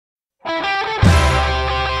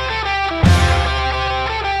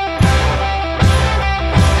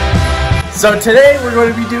So today we're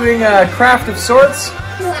going to be doing a craft of sorts.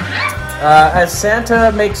 As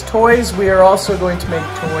Santa makes toys, we are also going to make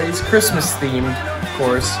toys, Christmas themed, of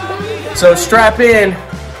course. So strap in.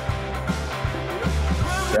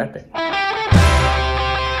 Strap in.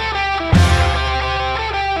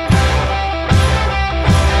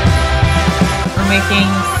 We're making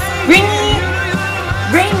springy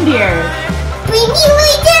reindeer. Springy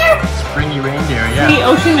reindeer? Springy reindeer, yeah. The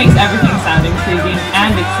ocean makes everything sound intriguing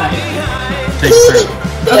and exciting. Take three.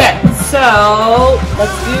 Okay, so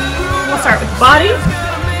we'll start with the body.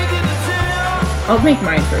 I'll make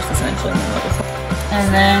mine first essentially,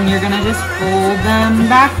 and then you're gonna just fold them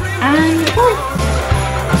back and forth.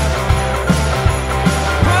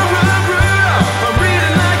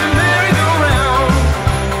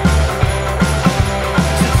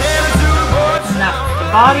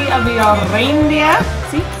 Body of your reindeer.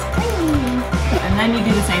 See? And then you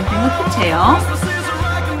do the same thing with the tail.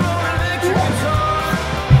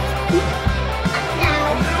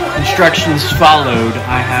 Instructions followed.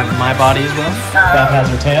 I have my body as well. Beth has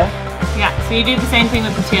her tail. Yeah, so you do the same thing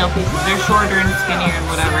with the tail pieces. They're shorter and skinnier and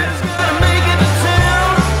whatever.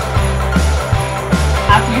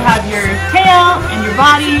 After you have your tail and your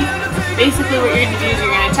body, basically what you're going to do is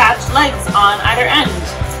you're going to attach legs on either end.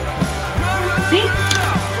 See?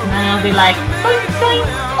 And then it'll be like boing, boing.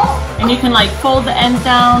 And you can like fold the ends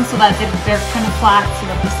down so that they're kind of flat so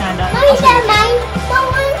that they stand up. Mommy, that mine? That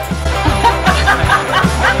one?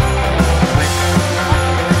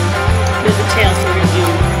 There's a tail, so we're going to do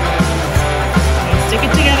stick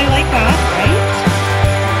it together like that, right?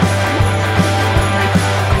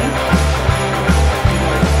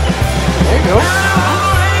 There you go.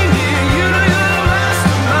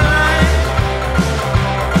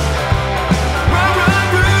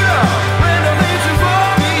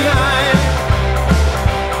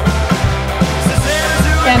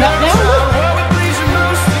 Stand up now.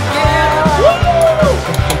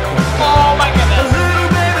 Oh my goodness.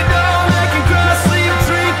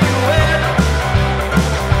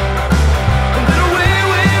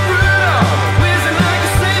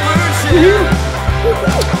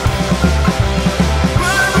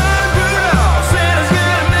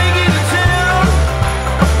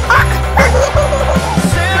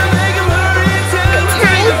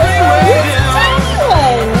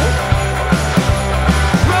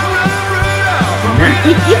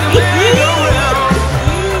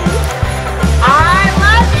 I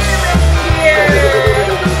love you, reindeer.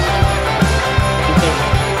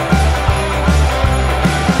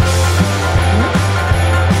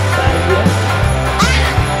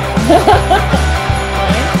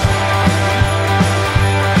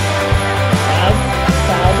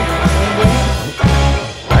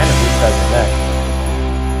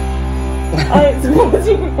 I suppose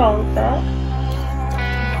you could call it that.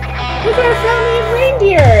 Look at our family of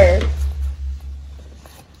reindeer!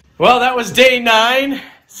 Well, that was day 9.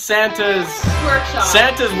 Santa's workshop.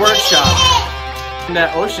 And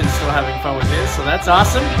Ocean's still having fun with his, so that's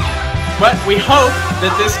awesome. But we hope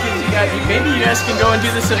that this gives you guys, maybe you guys can go and do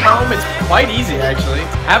this at home. It's quite easy, actually.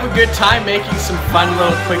 Have a good time making some fun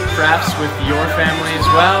little quick crafts with your family as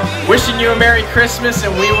well. Wishing you a Merry Christmas,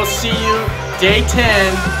 and we will see you day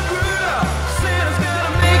 10